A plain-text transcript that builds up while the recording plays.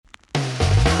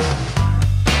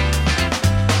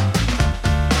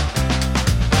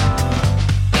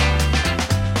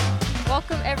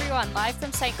Live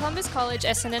from St. Columba's College,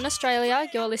 Essendon, Australia,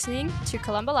 you're listening to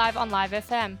Columba Live on Live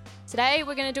FM. Today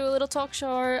we're going to do a little talk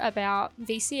show about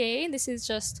VCE. This is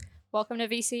just welcome to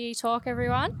VCE Talk,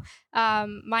 everyone.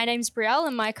 My name's Brielle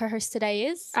and my co-host today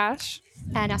is Ash.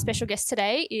 And our special guest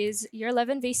today is Year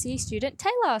 11 VCE student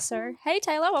Taylor. So, hey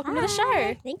Taylor, welcome to the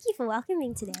show. Thank you for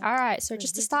welcoming today. All right, so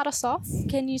just to start us off,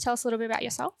 can you tell us a little bit about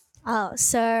yourself? Oh,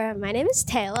 so my name is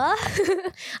Taylor.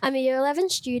 I'm a Year 11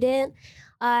 student.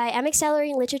 I am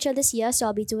accelerating literature this year, so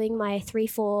I'll be doing my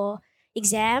 3-4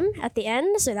 exam at the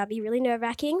end, so that'll be really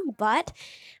nerve-wracking. But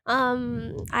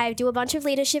I do a bunch of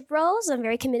leadership roles. I'm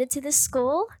very committed to this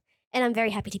school, and I'm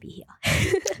very happy to be here.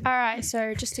 All right,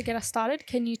 so just to get us started,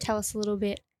 can you tell us a little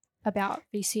bit about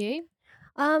VCE?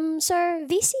 So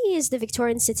VCE is the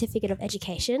Victorian Certificate of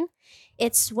Education.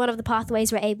 It's one of the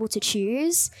pathways we're able to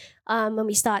choose when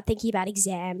we start thinking about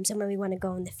exams and when we want to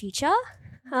go in the future.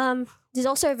 There's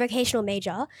also a vocational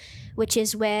major, which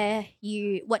is where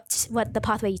what the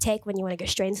pathway you take when you want to go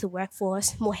straight into the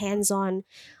workforce, more hands-on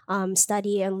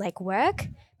study and work.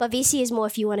 But VC is more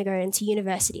if you want to go into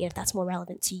university, if that's more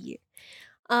relevant to you.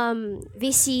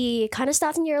 VC kind of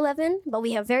starts in year 11, but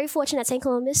we are very fortunate at St.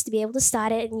 Columba's to be able to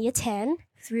start it in year 10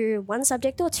 through one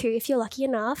subject or two if you're lucky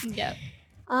enough. Yeah.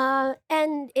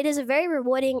 And it is a very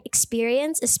rewarding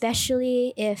experience,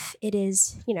 especially if it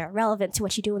is, relevant to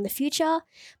what you do in the future,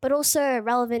 but also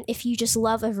relevant if you just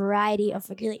love a variety of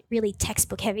really, really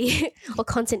textbook heavy or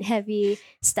content heavy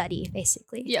study,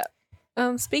 basically. Yeah.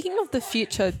 Speaking of the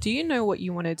future, do you know what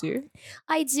you want to do?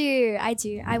 I do.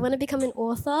 I want to become an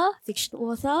author, fiction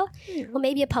author, or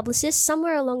maybe a publicist,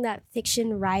 somewhere along that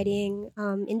fiction writing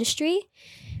industry,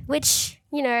 which,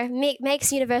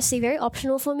 makes university very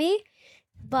optional for me.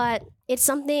 But it's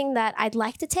something that I'd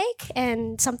like to take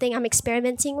and something I'm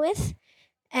experimenting with.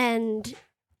 And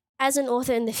as an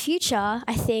author in the future,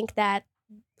 I think that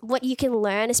what you can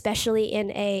learn, especially in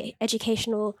a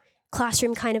educational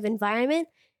classroom kind of environment,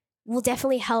 will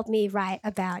definitely help me write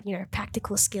about,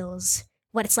 practical skills,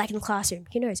 what it's like in the classroom.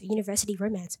 Who knows, a university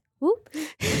romance. Whoop.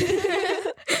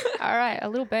 All right, a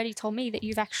little birdie told me that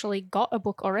you've actually got a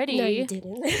book already. No, you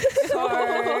didn't.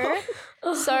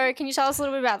 So can you tell us a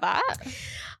little bit about that?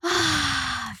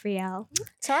 Brielle.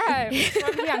 It's all right.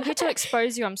 I'm here to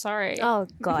expose you. I'm sorry. Oh,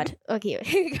 God.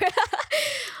 Okay.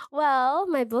 Well,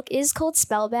 my book is called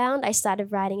Spellbound. I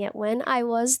started writing it when I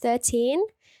was 13.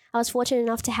 I was fortunate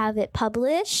enough to have it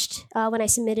published when I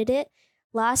submitted it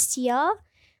last year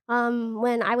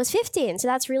when I was 15. So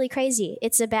that's really crazy.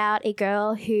 It's about a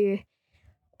girl who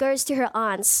goes to her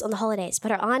aunt's on the holidays, but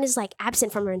her aunt is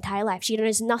absent from her entire life. She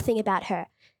knows nothing about her.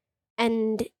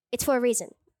 And it's for a reason.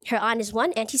 Her aunt is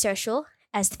one, antisocial,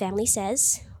 as the family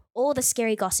says, all the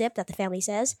scary gossip that the family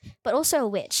says, but also a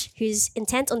witch who's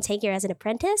intent on taking her as an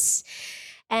apprentice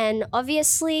and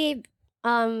obviously,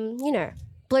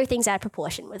 blow things out of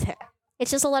proportion with her.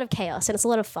 It's just a lot of chaos and it's a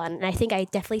lot of fun. And I think I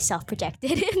definitely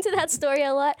self-projected into that story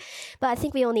a lot. But I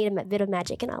think we all need a bit of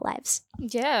magic in our lives.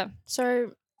 Yeah.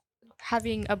 So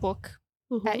having a book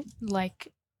at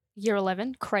year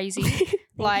 11, crazy.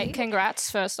 Congrats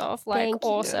first off. Thank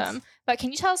awesome. you. But can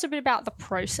you tell us a bit about the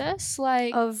process?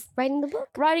 Of writing the book?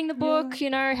 Writing the book,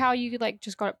 how you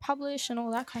just got it published and all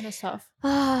that kind of stuff.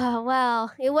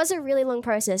 Well, it was a really long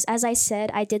process. As I said,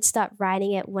 I did start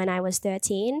writing it when I was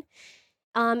 13.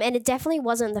 And it definitely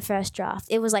wasn't the first draft.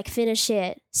 It was finish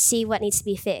it, see what needs to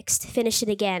be fixed. Finish it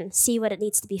again, see what it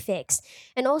needs to be fixed.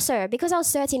 And also, because I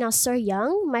was 13, I was so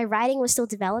young, my writing was still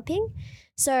developing.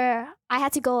 So I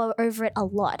had to go over it a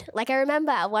lot. I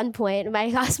remember at one point,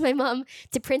 I asked my mum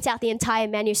to print out the entire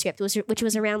manuscript, which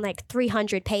was around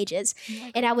 300 pages.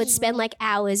 And I would spend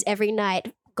hours every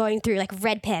night going through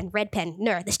red pen.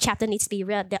 No, this chapter needs to be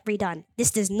redone. This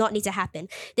does not need to happen.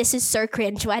 This is so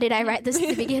cringe. Why did I write this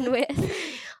to begin with?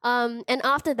 And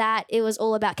after that, it was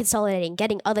all about consolidating,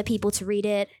 getting other people to read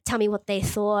it, tell me what they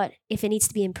thought, if it needs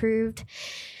to be improved.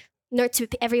 Note to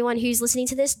everyone who's listening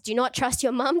to this, do not trust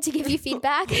your mum to give you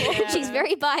feedback. Yeah. She's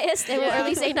very biased and will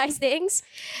only say nice things.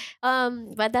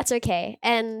 But that's okay.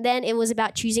 And then it was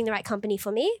about choosing the right company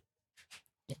for me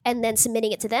and then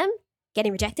submitting it to them,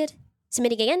 getting rejected,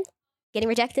 submitting again, getting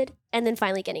rejected, and then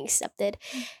finally getting accepted.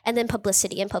 And then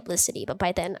publicity. But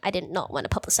by then, I did not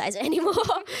want to publicize it anymore.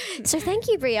 So thank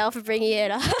you, Brielle, for bringing it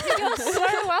up. You're so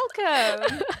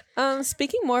welcome.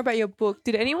 Speaking more about your book,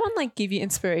 did anyone like give you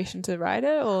inspiration to write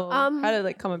it, or how did it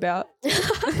like come about?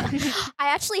 I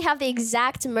actually have the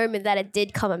exact moment that it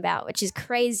did come about, which is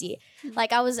crazy.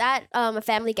 Like I was at a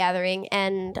family gathering,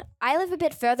 and I live a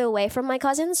bit further away from my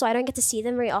cousins, so I don't get to see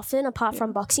them very often, apart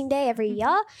from Boxing Day every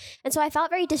year. And so I felt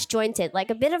very disjointed, like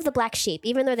a bit of the black sheep,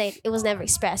 even though it was never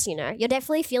expressed. You know, you're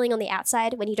definitely feeling on the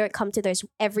outside when you don't come to those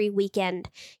every weekend,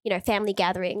 family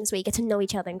gatherings where you get to know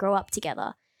each other and grow up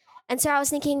together. And so I was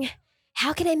thinking,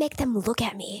 how can I make them look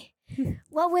at me?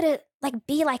 What would it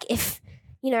be like if,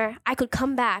 I could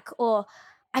come back, or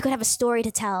I could have a story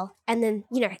to tell, and then,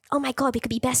 oh my God, we could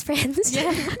be best friends.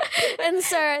 Yeah. And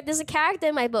so there's a character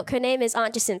in my book. Her name is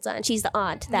Aunt Jacinta, and she's the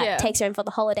aunt that takes her in for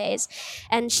the holidays.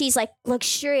 And she's like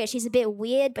luxurious. She's a bit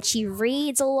weird, but she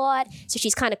reads a lot. So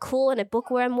she's kind of cool in a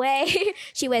bookworm way.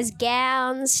 She wears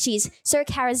gowns. She's so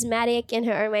charismatic in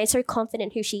her own way, so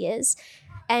confident who she is.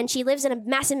 And she lives in a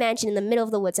massive mansion in the middle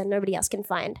of the woods that nobody else can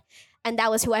find. And that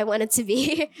was who I wanted to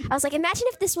be. I was like, imagine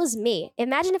if this was me.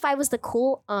 Imagine if I was the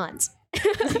cool aunt.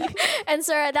 And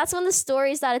so that's when the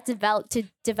story started to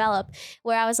develop,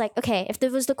 where I was like, okay, if there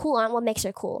was the cool aunt, what makes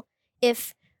her cool?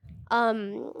 If,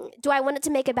 do I want it to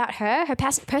make about her? Her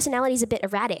personality is a bit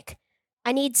erratic.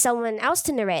 I need someone else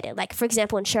to narrate it. Like, for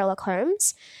example, in Sherlock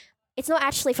Holmes, it's not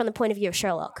actually from the point of view of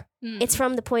Sherlock. It's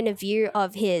from the point of view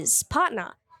of his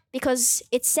partner. Because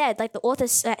it's said, like the author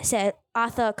said,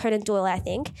 Arthur Conan Doyle, I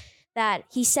think, that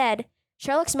he said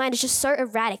Sherlock's mind is just so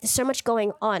erratic, there's so much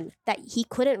going on that he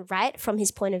couldn't write from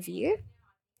his point of view.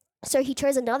 So he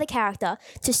chose another character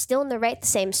to still narrate the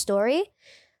same story,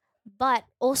 but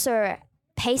also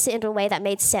pace it in a way that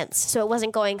made sense. So it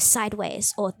wasn't going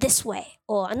sideways or this way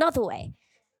or another way.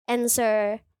 And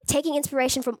so taking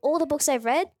inspiration from all the books I've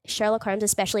read, Sherlock Holmes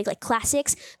especially, like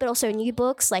classics, but also new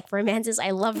books like romances.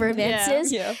 I love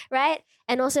romances, right?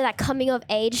 And also that coming of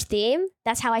age theme.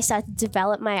 That's how I started to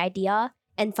develop my idea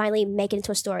and finally make it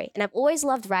into a story. And I've always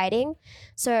loved writing.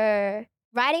 So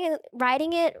writing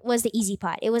it was the easy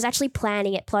part. It was actually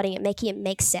planning it, plotting it, making it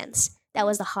make sense. That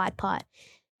was the hard part.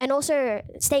 And also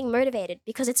staying motivated,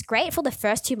 because it's great for the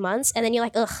first 2 months and then you're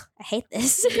like, ugh, I hate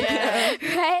this. Yeah.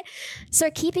 Right?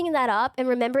 So keeping that up and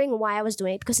remembering why I was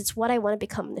doing it, because it's what I want to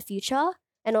become in the future.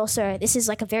 And also this is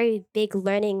like a very big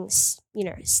learning,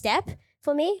 step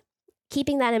for me.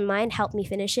 Keeping that in mind helped me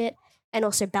finish it, and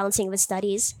also balancing with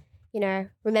studies,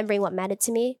 remembering what mattered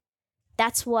to me.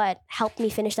 That's what helped me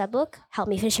finish that book, helped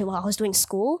me finish it while I was doing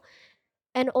school,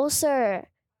 and also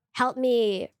helped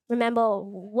me remember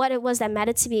what it was that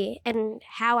mattered to me and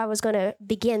how I was going to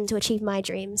begin to achieve my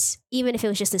dreams, even if it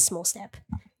was just a small step.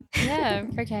 Yeah,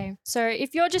 okay. So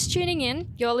if you're just tuning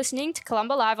in, you're listening to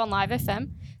Columba Live on Live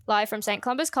FM, live from St.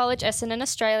 Columba's College, Essendon,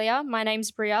 Australia. My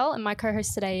name's Brielle, and my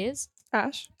co-host today is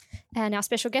Ash. And our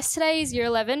special guest today is Year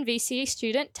 11 VCE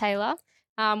student Taylor.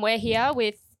 We're here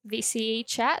with VCE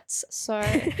chats. So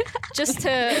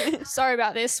sorry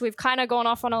about this. We've kind of gone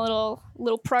off on a little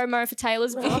promo for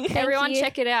Taylor's book. Everyone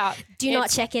check it out. Do not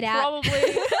check it out.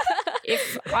 Probably,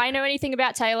 if I know anything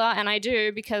about Taylor, and I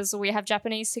do because we have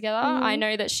Japanese together, I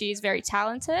know that she's very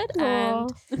talented.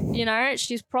 Aww. And,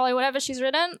 she's probably whatever she's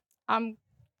written, I'm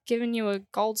giving you a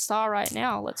gold star right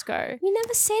now. Let's go. You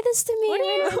never say this to me. What do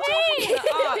you mean?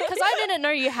 Because I didn't know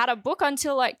you had a book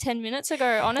until like 10 minutes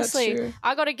ago. Honestly,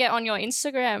 I got to get on your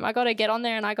Instagram. I got to get on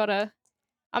there and I'm going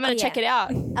to check it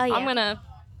out. Oh, yeah. I'm going to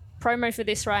promo for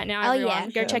this right now, everyone.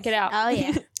 Go check it out. Oh,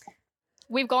 yeah.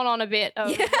 We've gone on a bit.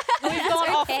 We've gone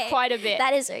off quite a bit.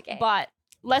 That is okay. But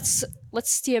let's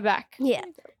steer back. Yeah.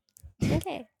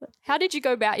 Okay. How did you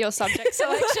go about your subject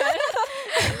selection?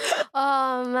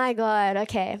 Oh my God.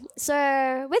 Okay.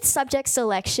 So with subject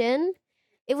selection,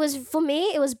 it was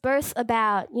both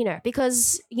about,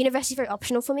 because university is very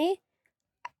optional for me.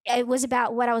 It was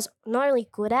about what I was not only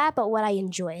good at, but what I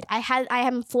enjoyed. I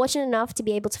am fortunate enough to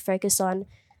be able to focus on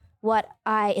what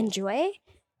I enjoy,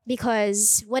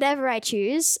 because whatever I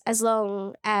choose, as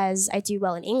long as I do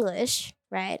well in English,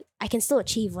 right, I can still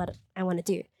achieve what I want to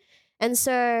do. And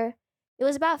so it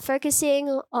was about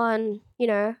focusing on,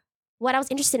 what I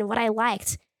was interested in, what I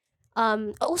liked.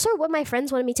 Also what my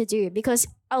friends wanted me to do, because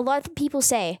a lot of people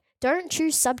say, don't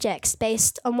choose subjects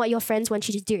based on what your friends want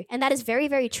you to do. And that is very,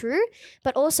 very true.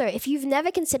 But also, if you've never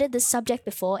considered this subject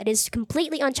before, it is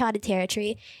completely uncharted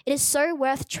territory. It is so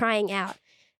worth trying out.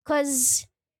 Because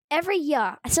every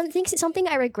year, something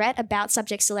I regret about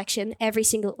subject selection every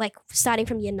single, starting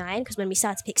from year 9, because when we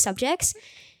start to pick subjects,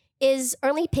 is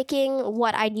only picking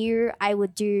what I knew I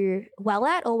would do well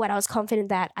at, or what I was confident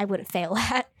that I wouldn't fail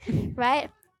at, right?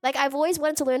 Like, I've always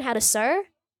wanted to learn how to sew,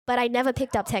 but I never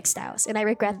picked up textiles, and I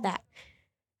regret that.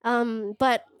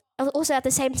 But also at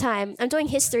the same time, I'm doing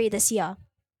history this year,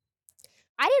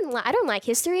 I don't like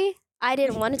history. I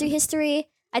didn't want to do history.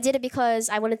 I did it because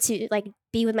I wanted to like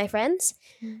be with my friends.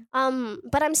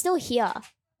 But I'm still here,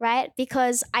 right?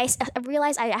 Because I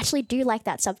realized I actually do like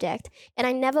that subject, and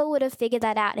I never would have figured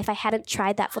that out if I hadn't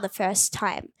tried that for the first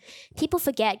time. People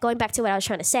forget, going back to what I was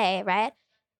trying to say, right?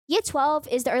 Year 12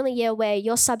 is the only year where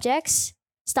your subjects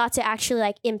start to actually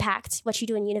like impact what you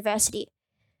do in university.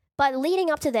 But leading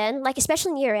up to then, like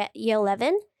especially in year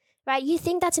 11, right? You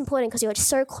think that's important because you're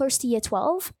so close to year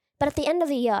 12. But at the end of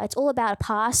the year, it's all about a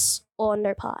pass or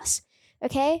no pass.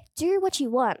 Okay? Do what you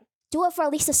want. Do it for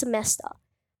at least a semester.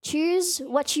 Choose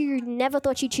what you never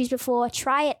thought you'd choose before.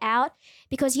 Try it out.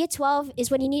 Because year 12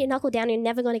 is when you need to knuckle down. You're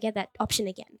never going to get that option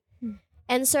again.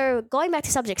 And so going back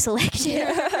to subject selection,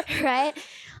 right?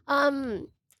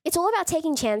 It's all about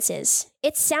taking chances.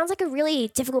 It sounds like a really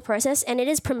difficult process, and it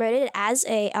is promoted as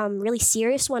a really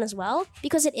serious one as well,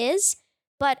 because it is.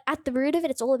 But at the root of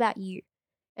it, it's all about you.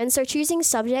 And so choosing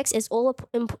subjects is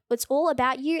it's all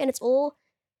about you, and it's all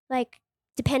like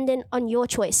dependent on your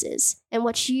choices and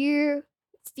what you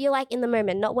feel like in the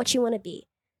moment, not what you want to be.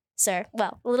 So,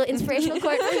 well, a little inspirational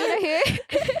quote from you here.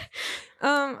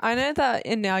 I know that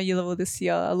in our year level this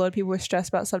year, a lot of people were stressed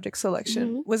about subject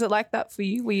selection. Was it like that for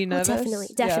you? Were you nervous?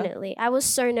 Definitely. Yeah. I was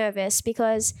so nervous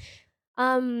because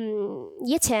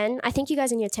year 10, I think you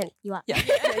guys in year 10, you are. Yeah,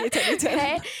 year 10.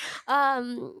 Okay?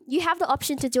 You have the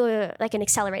option to do an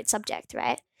accelerate subject,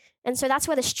 right? And so that's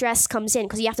where the stress comes in,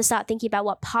 because you have to start thinking about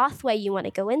what pathway you want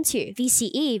to go into.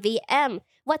 VCE, VM,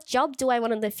 what job do I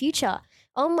want in the future?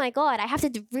 Oh my God, I have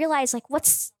to realize like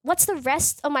what's the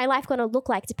rest of my life going to look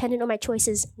like depending on my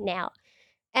choices now.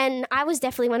 And I was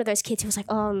definitely one of those kids who was like,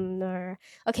 oh no,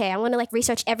 okay, I'm going to like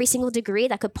research every single degree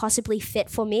that could possibly fit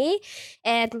for me.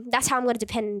 And that's how I'm going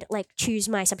to choose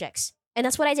my subjects. And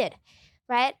that's what I did,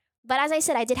 right? But as I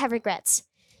said, I did have regrets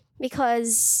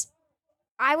because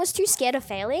I was too scared of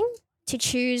failing to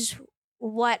choose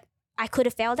what I could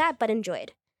have failed at but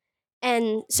enjoyed.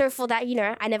 And so for that,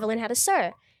 I never learned how to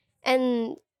sew.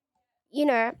 And,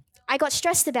 I got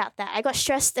stressed about that. I got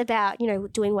stressed about,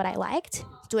 doing what I liked,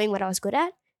 doing what I was good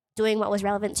at, doing what was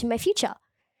relevant to my future.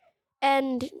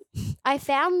 And I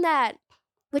found that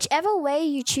whichever way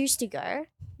you choose to go,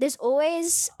 there's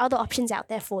always other options out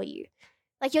there for you.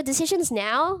 Like your decisions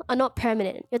now are not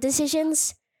permanent. Your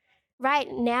decisions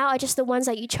right now are just the ones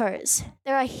that you chose.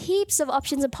 There are heaps of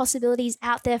options and possibilities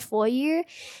out there for you.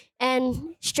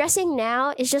 And stressing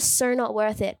now is just so not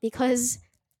worth it because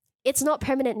it's not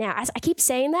permanent now. I keep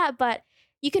saying that, but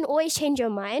you can always change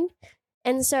your mind.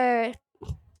 And so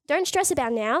don't stress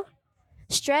about now.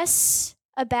 Stress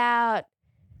about...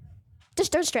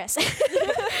 Just don't stress.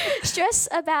 Stress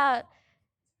about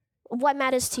what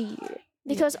matters to you.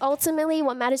 Because ultimately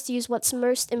what matters to you is what's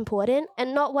most important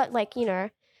and not what,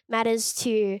 matters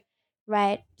to,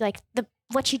 right?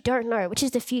 What you don't know, which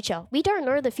is the future. We don't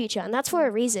know the future, and that's for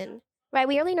a reason, right?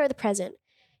 We only know the present.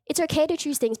 It's okay to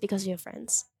choose things because of your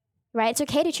friends, right? It's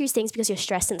okay to choose things because you're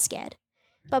stressed and scared.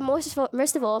 But most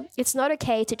of all, it's not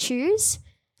okay to choose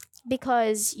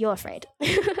because you're afraid.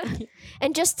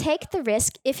 And just take the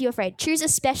risk if you're afraid. Choose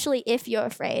especially if you're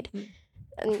afraid.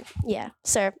 And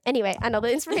so anyway, another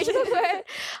inspirational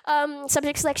quote.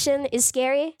 Subject selection is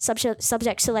scary. Subject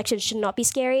selection should not be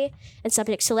scary. And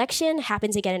subject selection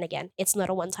happens again and again. It's not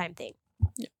a one-time thing.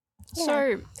 Yeah.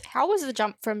 So how was the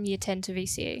jump from year 10 to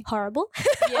VCE? Horrible.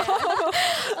 Yeah.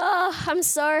 I'm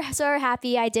so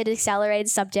happy I did accelerated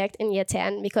subject in year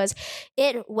 10 because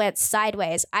it went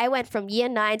sideways. I went from year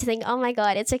 9 to think, oh my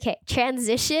God, it's okay.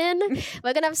 Transition.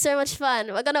 We're going to have so much fun.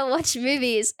 We're going to watch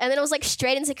movies. And then it was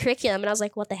straight into curriculum. And I was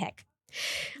like, what the heck?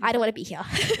 I don't want to be here.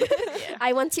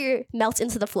 I want to melt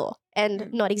into the floor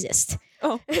and not exist.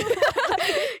 Oh.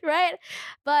 Right?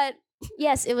 But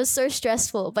yes, it was so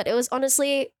stressful. But it was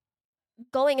honestly...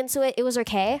 going into it, it was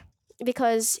okay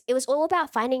because it was all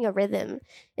about finding a rhythm.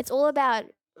 It's all about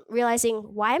realizing,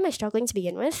 why am I struggling to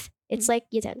begin with? It's like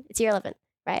year 10, it's year 11,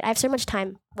 right? I have so much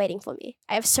time waiting for me.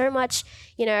 I have so much,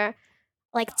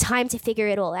 time to figure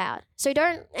it all out. So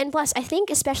and plus, I think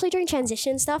especially during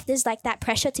transition stuff, there's that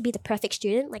pressure to be the perfect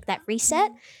student, that reset.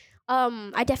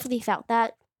 I definitely felt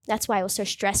that. That's why it was so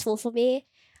stressful for me.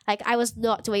 I was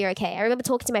not doing okay. I remember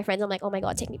talking to my friends. I'm like, oh my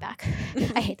God, take me back.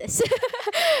 I hate this.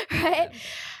 Right?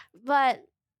 But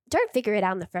don't figure it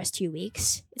out in the first 2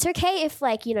 weeks. It's okay if,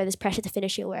 there's pressure to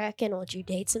finish your work and all due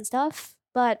dates and stuff.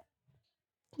 But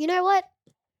you know what?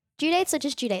 Due dates are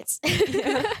just due dates.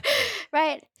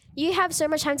 Right? You have so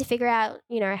much time to figure out,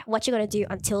 what you're going to do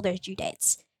until those due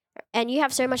dates. And you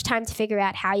have so much time to figure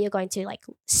out how you're going to,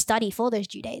 study for those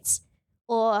due dates.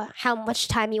 Or how much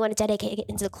time you want to dedicate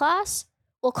into the class.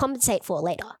 Or compensate for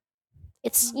later.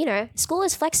 It's, school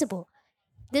is flexible.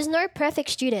 there's no perfect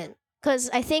student, because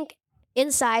I think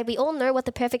inside we all know what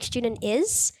the perfect student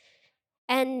is,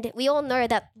 and we all know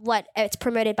that what it's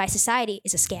promoted by society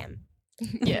is a scam.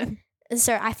 Yeah. And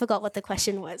so I forgot what the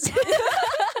question was.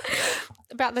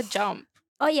 About the jump.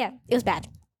 Oh yeah, it was bad.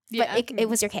 Yeah. But it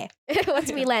was okay.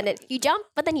 Once we landed. You jump,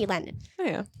 but then you landed. Oh,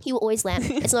 yeah. You will always land.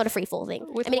 It's not a free fall thing.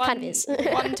 With I mean, it kind of is.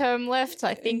 one term left,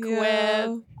 I think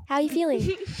we're... How are you feeling?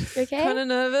 You okay? Kind of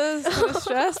nervous, kind of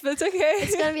stressed, but it's okay.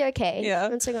 It's going to be okay. Yeah.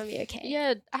 It's going to be okay.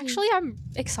 Yeah, actually, I'm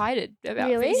excited about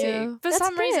Really? VC. Yeah. For That's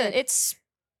some reason, good.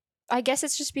 I guess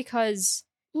it's just because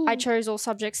Mm. I chose all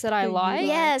subjects that I you like. like.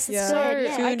 Yes, it's Yeah.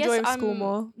 good. So Yeah. I you guess enjoy I'm, school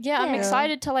more. Yeah, I'm Yeah.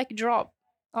 excited to like drop.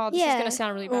 Oh, this is Yeah. gonna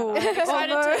sound really bad. Oh. I'm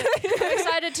excited, Oh, no. I'm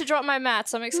excited to drop my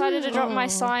maths. I'm excited to drop my Oh.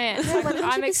 science. Yeah, I'm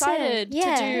 100%. excited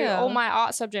Yeah. to do Yeah. all my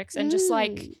art subjects and just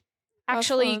like Mm.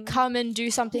 actually fun. come and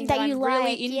do something That that, you I'm really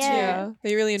like, into. yeah.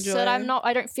 That you really enjoy. So that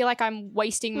I don't feel like I'm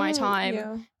wasting my Mm. time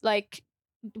Yeah. like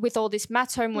with all this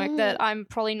maths homework Mm. that I'm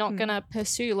probably not Mm. gonna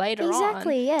pursue later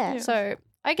Exactly, yeah. Yeah. So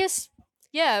I guess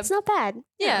yeah, It's not bad.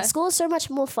 Yeah. School is so much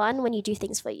more fun when you do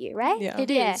things for you, right? Yeah.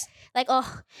 it is. Yeah. Like,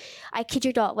 oh, I kid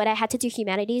you not, when I had to do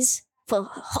humanities for a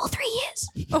whole 3 years,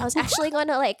 I was actually going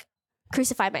to like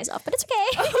crucify myself, but it's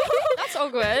okay. That's all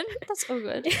good. That's all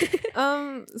good.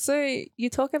 So you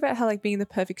talk about how like being the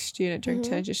perfect student during Mhm.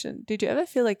 transition. Did you ever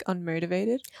feel like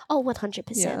unmotivated? Oh,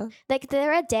 100%. Yeah. Like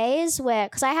there are days where,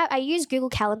 because I use Google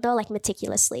Calendar like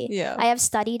meticulously. Yeah. I have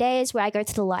study days where I go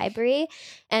to the library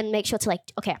and make sure to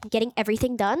like, okay, I'm getting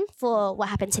everything done for what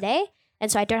happened today,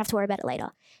 and so I don't have to worry about it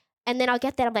later. And then I'll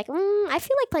get there, I'm like, I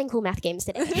feel like playing cool math games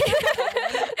today.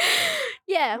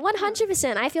 Yeah,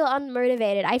 100%. I feel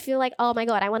unmotivated. I feel like, oh my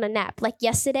God, I want a nap. Like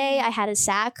yesterday, I had a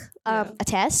SAC, Yeah. a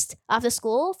test after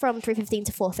school from 3:15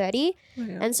 to 4:30. Oh,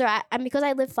 yeah. And so and because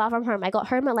I live far from home, I got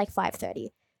home at like 5:30,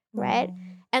 right?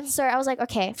 And so I was like,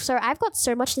 okay, so I've got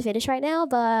so much to finish right now,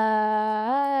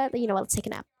 but you know what, let's take a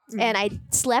nap. And I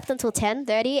slept until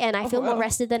 10:30 and I feel more wow.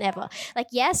 rested than ever. Like,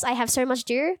 yes, I have so much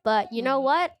due, but you know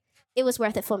what? It was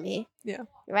worth it for me. Yeah.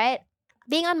 Right?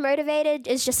 Being unmotivated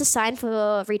is just a sign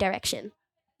for redirection.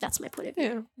 That's my point of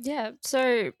view. Yeah. Yeah.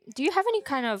 So, do you have any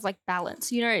kind of like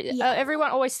balance? You know, Yeah.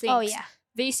 everyone always thinks, Oh, yeah.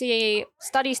 VCE,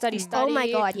 study, study, Mm. study. Oh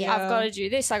my God, yeah. I've got to do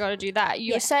this. I got to do that. You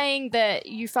Yeah. were saying that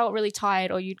you felt really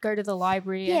tired, or you'd go to the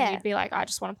library Yeah. and you'd be like, I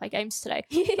just want to play games today.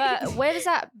 But where does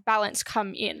that balance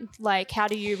come in? Like, how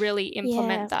do you really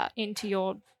implement that into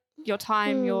your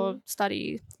time, your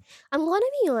study? I'm gonna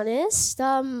be honest.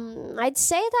 I'd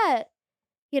say that,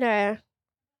 you know,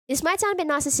 this might sound a bit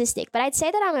narcissistic, but I'd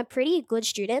say that I'm a pretty good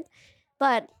student.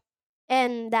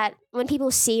 And that when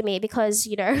people see me, because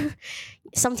you know,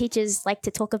 some teachers like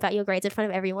to talk about your grades in front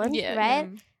of everyone, Yeah, right?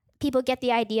 People get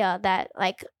the idea that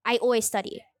like I always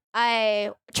study.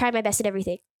 I try my best at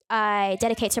everything. I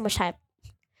dedicate so much time.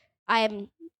 I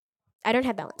don't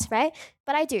have balance, right?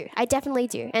 But I do. I definitely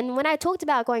do. And when I talked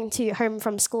about going to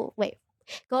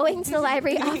the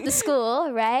library after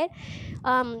school, right?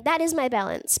 That is my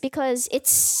balance because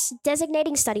it's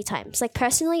designating study times. Like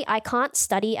personally, I can't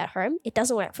study at home. It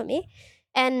doesn't work for me.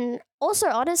 And also,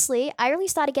 honestly, I only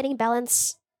started getting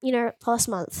balance, last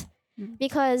month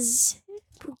because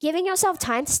giving yourself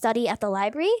time to study at the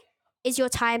library is your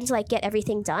time to like get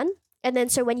everything done. And then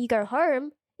so when you go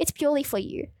home, it's purely for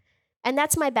you. And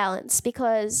that's my balance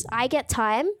because I get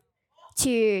time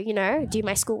to, do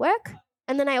my schoolwork.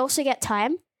 And then I also get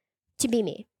time to be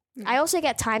me. I also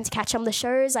get time to catch on the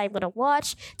shows I want to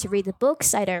watch, to read the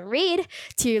books I don't read,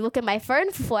 to look at my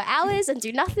phone for 4 hours and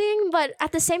do nothing. But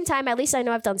at the same time, at least I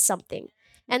know I've done something.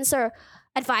 And so,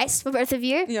 advice for both of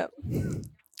you. Yep.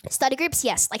 Study groups,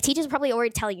 yes. Like teachers are probably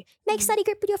already telling you, make study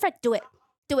group with your friend. Do it.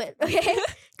 Do it. Okay?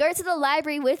 Go to the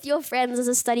library with your friends as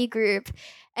a study group.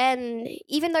 And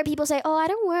even though people say, oh, I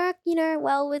don't work,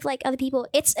 well with like other people,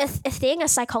 it's a thing, a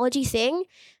psychology thing.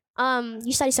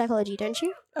 You study psychology, don't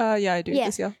you? Yeah, I do. Yeah.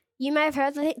 This year. You may have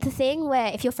heard the thing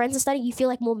where if your friends are studying, you feel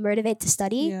like more motivated to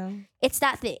study. Yeah. It's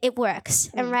that thing. It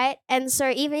works. And right? And so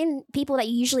even people that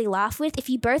you usually laugh with, if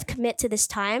you both commit to this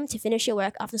time to finish your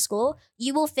work after school,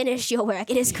 you will finish your work.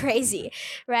 It is crazy.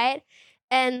 Right?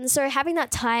 And so having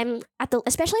that time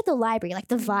especially at the library, like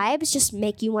the vibes just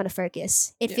make you want to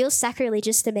focus. It feels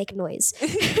sacrilegious to make noise.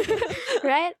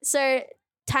 Right? So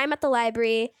time at the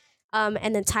library,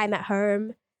 and then time at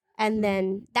home, and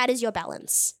then that is your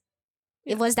balance.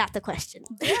 Was that the question?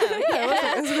 Yeah.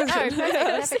 That's a good question.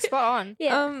 Perfect, spot on.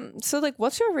 Yeah. So like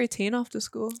what's your routine after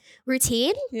school?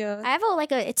 Routine? Yeah. I have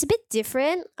it's a bit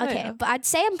different. Oh, Okay. yeah. But I'd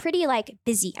say I'm pretty like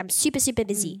busy. I'm super, super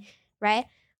busy. Right?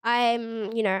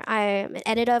 I'm an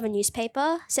editor of a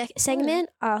newspaper segment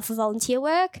for volunteer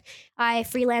work. I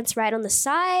freelance write on the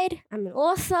side. I'm an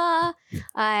author.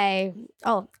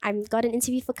 I'm got an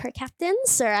interview for co-captain,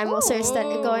 so I'm also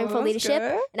going for leadership.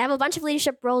 Good. And I have a bunch of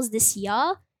leadership roles this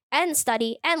year, and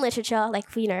study and literature, like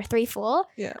 3-4.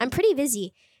 Yeah. I'm pretty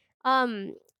busy.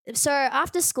 So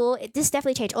after school, this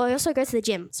definitely changed. Oh, I also go to the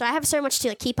gym, so I have so much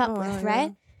to keep up with,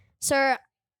 right? So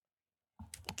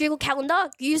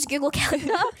use Google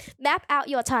Calendar, map out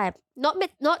your time. Not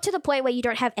to the point where you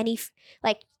don't have any,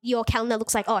 like your calendar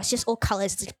looks like, oh, it's just all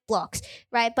colors, it's like blocks,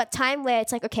 right? But time where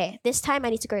it's like, okay, this time I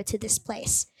need to go to this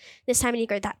place. This time I need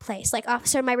to go to that place. Like,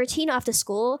 so my routine after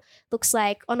school looks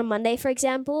like on a Monday, for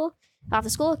example, after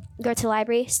school, go to the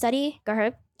library, study, go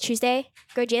home. Tuesday,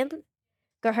 go gym,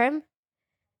 go home,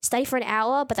 study for an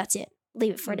hour, but that's it.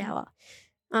 Leave it for an hour.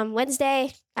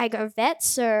 Wednesday, I go vet,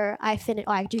 so I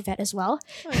do vet as well.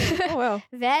 Oh wow.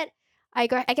 Vet, I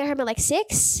get home at like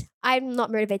 6. I'm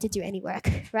not motivated to do any work,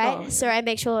 right? So I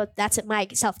make sure that's at my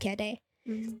self-care day.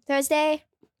 Thursday,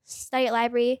 study at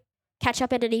library, catch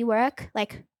up at any work,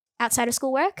 like outside of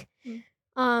school work.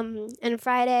 And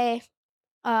Friday,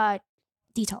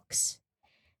 detox.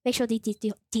 Make sure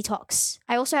detox.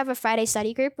 I also have a Friday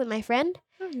study group with my friend.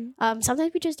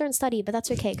 Sometimes we just don't study, but that's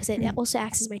okay because it also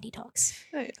acts as my detox.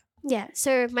 Yeah.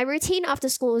 So my routine after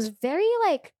school is very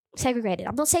like segregated.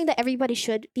 I'm not saying that everybody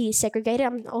should be segregated.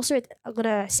 I'm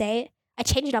gonna say I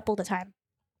change it up all the time.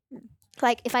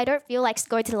 Like if I don't feel like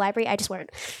going to the library, I just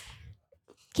won't.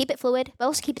 Keep it fluid, but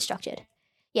also keep it structured.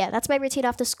 Yeah, that's my routine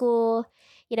after school.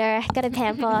 Gotta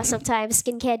pamper sometimes.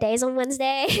 Skincare days on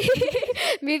Wednesday,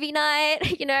 movie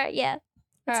night. Yeah.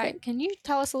 All right. Can you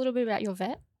tell us a little bit about your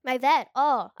vet? My vet.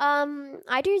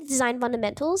 I do design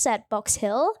fundamentals at Box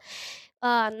Hill.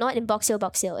 Not in Box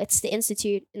Hill. It's the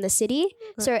institute in the city.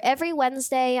 So every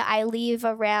Wednesday I leave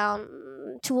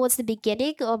around towards the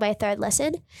beginning of my 3rd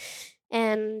lesson,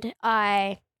 and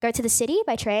I go to the city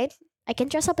by train. I can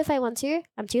dress up if I want to.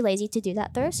 I'm too lazy to do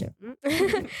that though. So,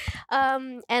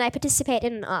 and I participate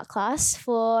in an art class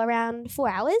for around 4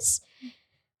 hours.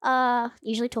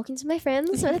 Usually talking to my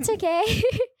friends, so that's okay.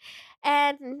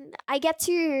 And I get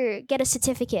to get a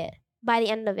certificate by the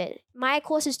end of it. My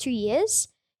course is 2 years.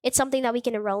 It's something that we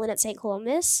can enroll in at St.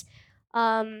 Columba's.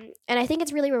 And I think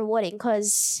it's really rewarding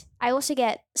because I also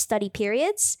get study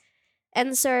periods.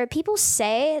 And so people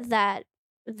say that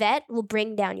vet will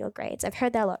bring down your grades. I've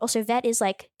heard that a lot. Also, vet is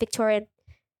like Victorian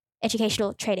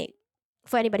educational training.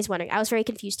 For anybody's wondering, I was very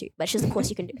confused too, but it's just a course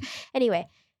you can do. Anyway,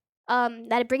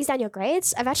 that it brings down your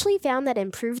grades. I've actually found that it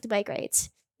improved my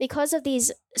grades because of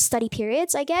these study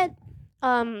periods I get.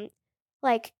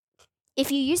 Like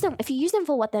if you use them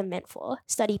for what they're meant for,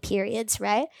 study periods,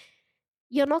 right?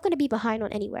 You're not going to be behind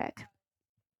on any work.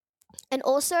 And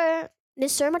also,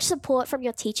 there's so much support from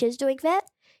your teachers doing vet.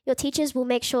 Your teachers will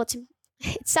make sure to,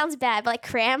 it sounds bad, but like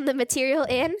cram the material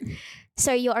in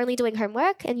so you're only doing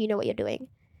homework and you know what you're doing.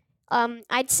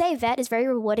 I'd say vet is very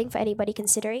rewarding for anybody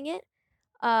considering it.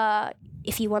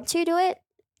 If you want to do it,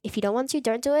 if you don't want to,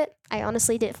 don't do it. I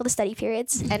honestly did it for the study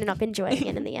periods. Ended up enjoying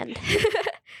it in the end.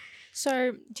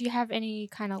 So do you have any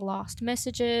kind of last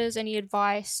messages, any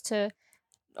advice to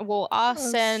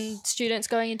us and students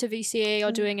going into VCE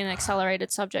or doing an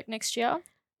accelerated subject next year?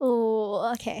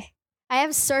 Oh, okay. I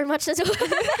have so much to talk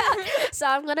about. So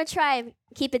I'm going to try and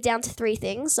keep it down to 3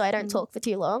 things so I don't talk for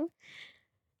too long.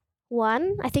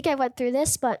 1, I think I went through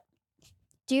this, but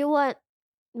do what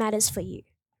matters for you,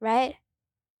 right?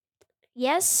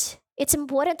 Yes, it's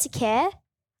important to care.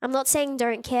 I'm not saying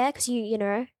don't care because you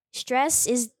know, stress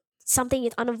is something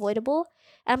that's unavoidable.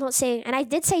 I'm not saying, and I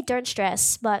did say don't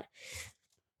stress, but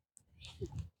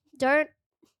don't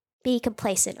be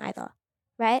complacent either,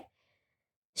 right?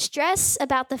 Stress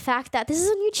about the fact that this is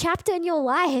a new chapter in your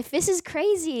life. This is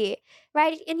crazy,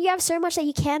 right? And you have so much that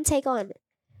you can take on,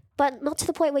 but not to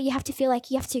the point where you have to feel like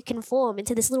you have to conform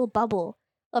into this little bubble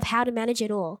of how to manage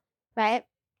it all, right?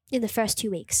 In the first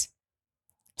 2 weeks.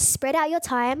 Spread out your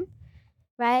time,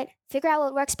 right? Figure out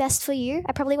what works best for you.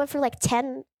 I probably went through like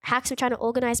 10 hacks of trying to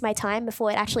organize my time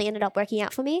before it actually ended up working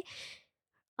out for me.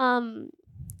 And,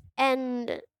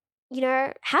 you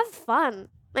know, have fun.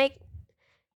 Like,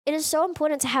 it is so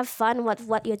important to have fun with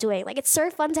what you're doing. Like, it's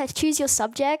so fun to choose your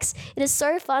subjects. It is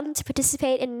so fun to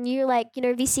participate in new, like, you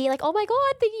know, VC. Like, oh my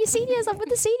God, the new seniors, I'm with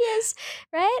the seniors,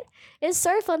 right? It's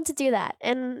so fun to do that.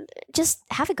 And just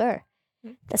have a go.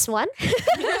 That's 1.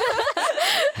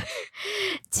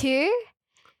 2,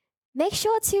 make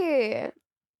sure to,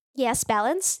 yes,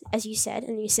 balance, as you said,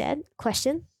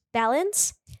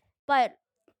 balance, but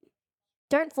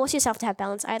don't force yourself to have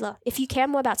balance either. If you care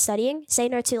more about studying, say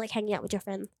no to like hanging out with your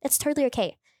friend. It's totally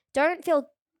okay. Don't feel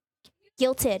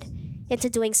guilted into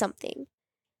doing something,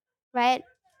 right?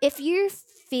 If you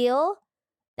feel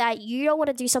that you don't want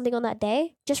to do something on that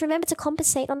day, just remember to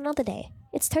compensate on another day.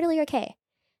 It's totally okay.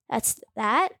 That's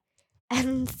that.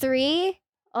 And 3,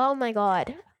 oh my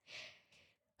God.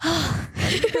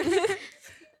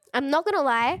 I'm not going to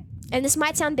lie, and this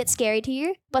might sound a bit scary to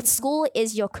you, but school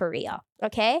is your career,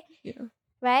 okay? Yeah.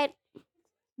 Right?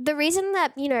 The reason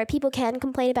that, people can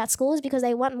complain about school is because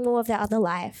they want more of their other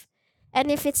life.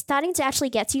 And if it's starting to actually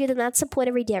get to you, then that's a point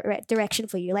of redirection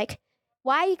for you. Like,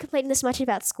 why are you complaining this much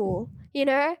about school?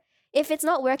 If it's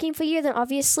not working for you, then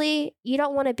obviously you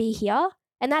don't want to be here,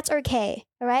 and that's okay,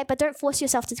 all right? But don't force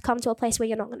yourself to come to a place where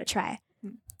you're not going to try.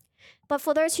 But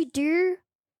for those who do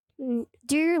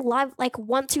love,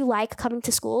 want to like coming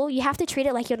to school, you have to treat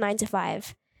it like your 9 to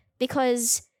 5,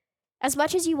 because as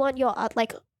much as you want your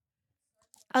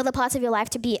other parts of your life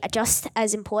to be just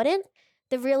as important,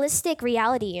 the realistic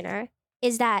reality,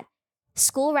 is that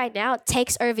school right now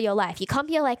takes over your life. You come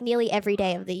here nearly every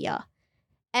day of the year,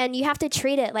 and you have to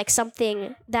treat it like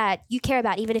something that you care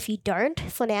about, even if you don't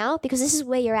for now, because this is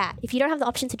where you're at. If you don't have the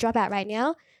option to drop out right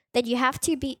now, then you have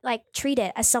to be treat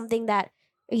it as something that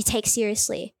you take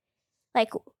seriously.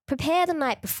 Prepare the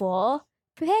night before,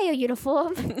 prepare your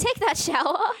uniform, take that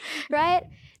shower, right?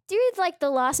 Do the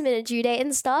last minute due date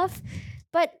and stuff,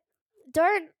 but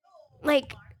don't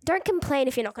complain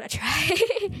if you're not gonna try,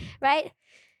 right?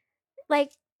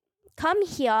 Come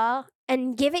here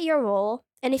and give it your all,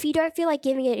 and if you don't feel like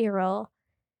giving it your all,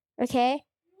 okay,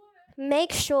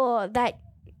 make sure that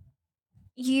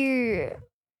you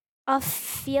are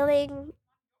feeling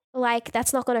like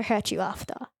that's not gonna hurt you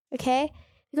after, okay?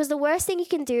 Because the worst thing you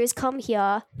can do is come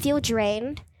here, feel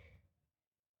drained,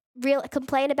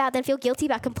 complain about, then feel guilty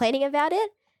about complaining about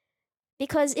it,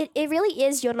 because it really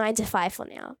is your 9 to 5 for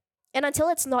now. And until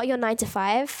it's not your 9 to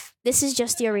 5, this is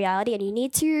just your reality, and you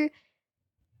need to,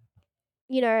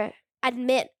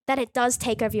 admit that it does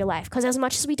take over your life. Because as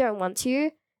much as we don't want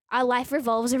to, our life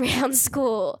revolves around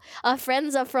school. Our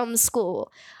friends are from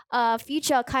school. Our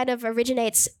future kind of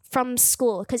originates from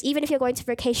school. Because even if you're going to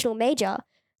vocational major,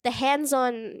 the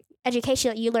hands-on education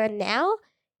that you learn now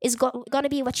is going to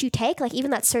be what you take,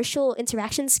 even that social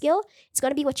interaction skill, it's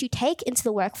going to be what you take into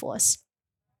the workforce.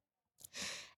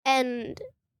 And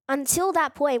until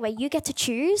that point where you get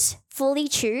to fully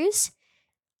choose,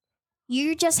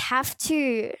 you just have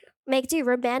to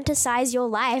romanticize your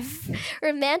life.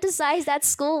 Romanticize that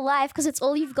school life, because it's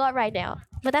all you've got right now.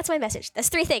 But that's my message. There's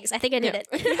 3 things. I think I did it.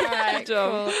 All right,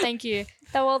 cool. Thank you.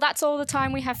 Well, that's all the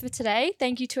time we have for today.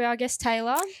 Thank you to our guest,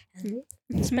 Taylor.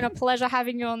 It's been a pleasure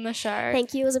having you on the show.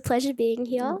 Thank you. It was a pleasure being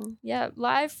here. Yeah,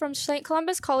 live from St.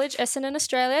 Columba's College, Essendon,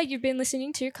 Australia. You've been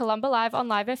listening to Columba Live on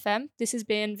Live FM. This has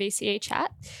been VCE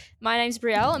Chat. My name's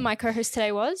Brielle, and my co-host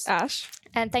today was Ash.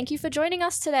 And thank you for joining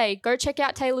us today. Go check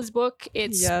out Taylor's book.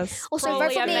 It's also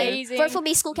vote for amazing. me. Vote for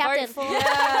me, school captain. School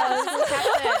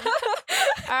captain.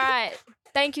 All right.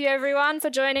 Thank you, everyone, for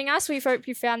joining us. We hope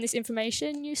you found this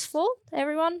information useful.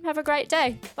 Everyone, have a great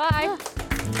day. Bye.